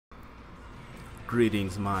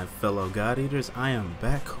Greetings my fellow God Eaters, I am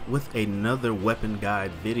back with another weapon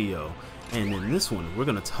guide video, and in this one we're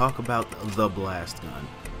going to talk about the blast gun.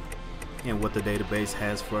 And what the database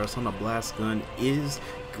has for us on the blast gun is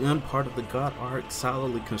gun part of the God Arc,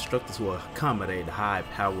 solidly constructed to accommodate high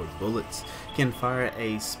powered bullets, can fire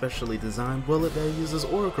a specially designed bullet that uses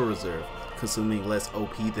Oracle Reserve, consuming less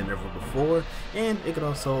OP than ever before, and it can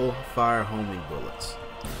also fire homing bullets.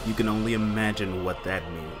 You can only imagine what that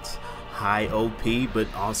means. High OP,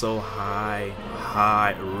 but also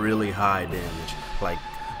really high damage. Like,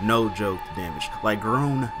 no joke damage. Like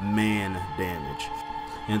grown man damage.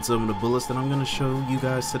 And some of the bullets that I'm going to show you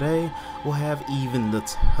guys today will have even the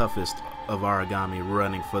toughest of Aragami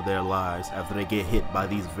running for their lives after they get hit by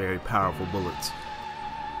these very powerful bullets.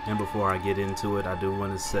 And before I get into it, I do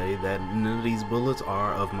want to say that none of these bullets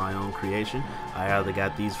are of my own creation. I either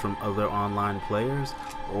got these from other online players,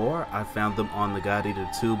 or I found them on the God Eater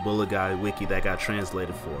 2 Bullet Guide wiki that got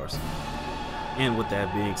translated for us. And with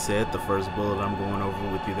that being said, the first bullet I'm going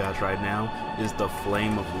over with you guys right now is the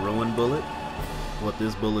Flame of Ruin bullet. What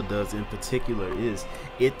this bullet does in particular is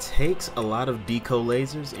it takes a lot of deco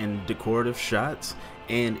lasers and decorative shots,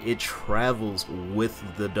 and it travels with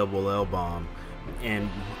the double L bomb. And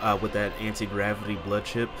with that anti-gravity blood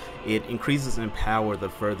chip, it increases in power the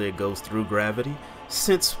further it goes through gravity.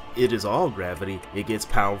 Since it is all gravity, it gets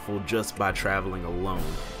powerful just by traveling alone,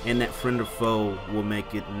 and that friend or foe will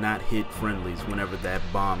make it not hit friendlies whenever that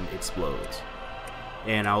bomb explodes.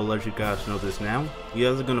 And I'll let you guys know this now, you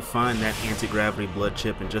guys are going to find that anti-gravity blood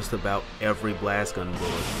chip in just about every blast gun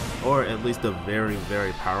bullet, or at least the very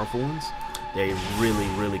powerful ones. They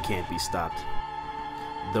really can't be stopped.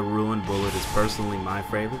 The Ruin bullet is personally my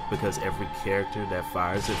favorite because every character that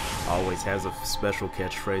fires it always has a special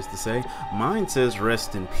catchphrase to say. Mine says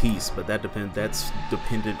rest in peace, but that's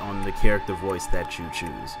dependent on the character voice that you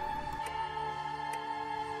choose.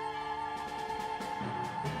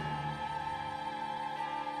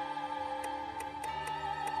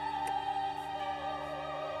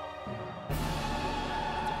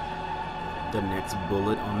 The next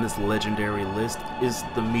bullet on this legendary list is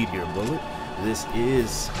the Meteor bullet. This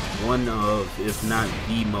is one of, if not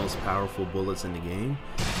the most powerful bullets in the game.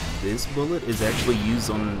 This bullet is actually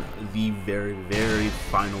used on the very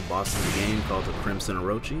final boss of the game called the Crimson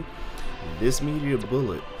Orochi. This Meteor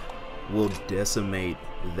bullet will decimate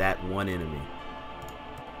that one enemy.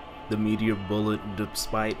 The Meteor bullet,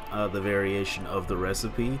 despite the variation of the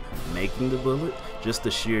recipe making the bullet, just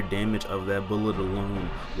the sheer damage of that bullet alone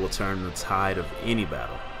will turn the tide of any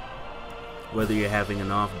battle. Whether you're having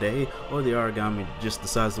an off day or the Aragami just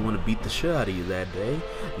decides to want to beat the shit out of you that day,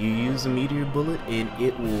 you use a Meteor bullet and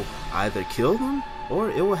it will either kill them or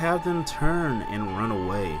it will have them turn and run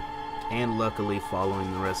away. And luckily,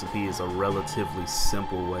 following the recipe is a relatively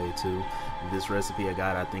simple way too. This recipe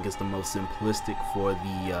I think is the most simplistic for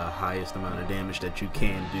the highest amount of damage that you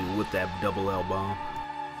can do with that double L bomb.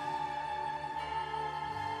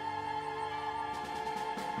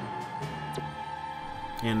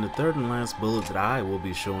 And the third and last bullet that I will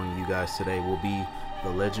be showing you guys today will be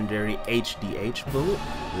the legendary HDH bullet.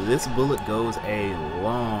 This bullet goes a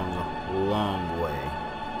long way.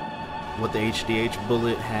 What the HDH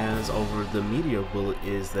bullet has over the Meteor bullet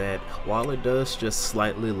is that while it does just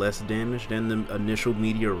slightly less damage than the initial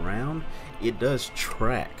Meteor round, it does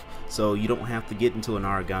track. So you don't have to get into an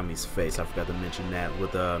Aragami's face. I forgot to mention that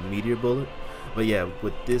with a Meteor bullet. But yeah,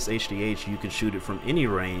 with this HDH you can shoot it from any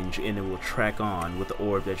range and it will track on with the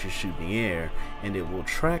orb that you shoot in the air, and it will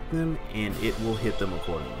track them and it will hit them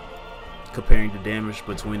accordingly. Comparing the damage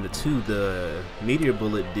between the two, the Meteor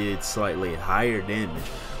bullet did slightly higher damage,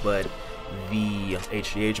 but the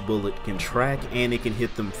HDH bullet can track and it can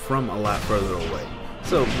hit them from a lot further away.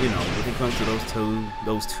 So, you know, when it comes to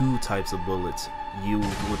those two types of bullets, you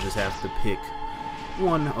will just have to pick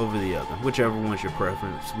one over the other, whichever one's your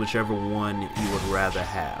preference, whichever one you would rather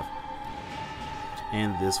have.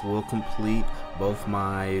 And this will complete both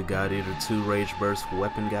my God Eater 2 Rage Burst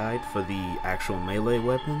weapon guide for the actual melee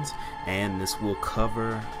weapons, and this will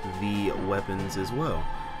cover the weapons as well.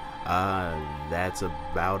 That's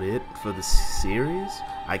about it for the series.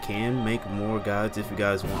 I can make more guides if you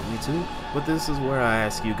guys want me to, but this is where I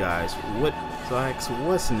ask you guys,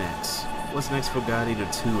 what's next? What's next for God Eater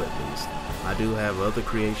 2 at least? I do have other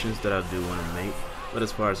creations that I do want to make, but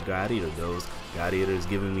as far as God Eater goes, God Eater is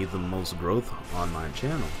giving me the most growth on my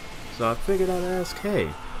channel. So I figured I'd ask, hey,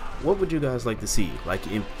 what would you guys like to see? Like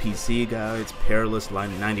NPC guides, perilous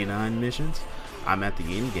 99 missions? I'm at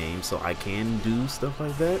the end game, so I can do stuff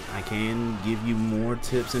like that. I can give you more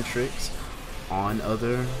tips and tricks on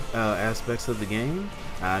other aspects of the game.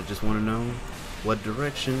 I just want to know what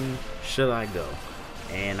direction should I go?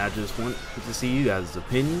 And I just want to see you guys'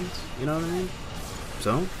 opinions, you know what I mean?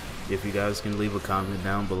 So, if you guys can leave a comment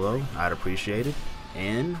down below, I'd appreciate it.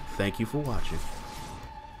 And thank you for watching.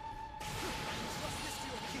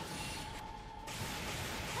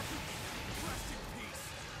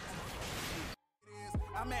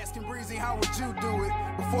 I'm asking Breezy, how would you do it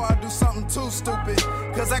before I do something too stupid?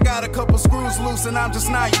 Cause I got a couple screws loose and I'm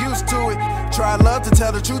just not used to it. Tried love to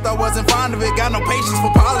tell the truth, I wasn't fond of it. Got no patience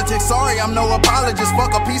for politics, sorry, I'm no apologist.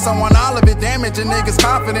 Fuck a piece, I want all of it. Damaging niggas'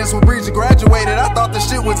 confidence. When Breezy graduated, I thought the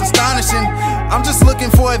shit was astonishing. I'm just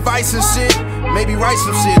looking for advice and shit. Maybe write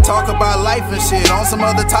some shit, talk about life and shit, on some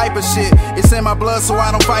other type of shit. It's in my blood, so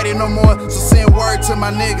I don't fight it no more. So send word to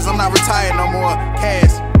my niggas, I'm not retired no more.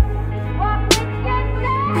 Cash.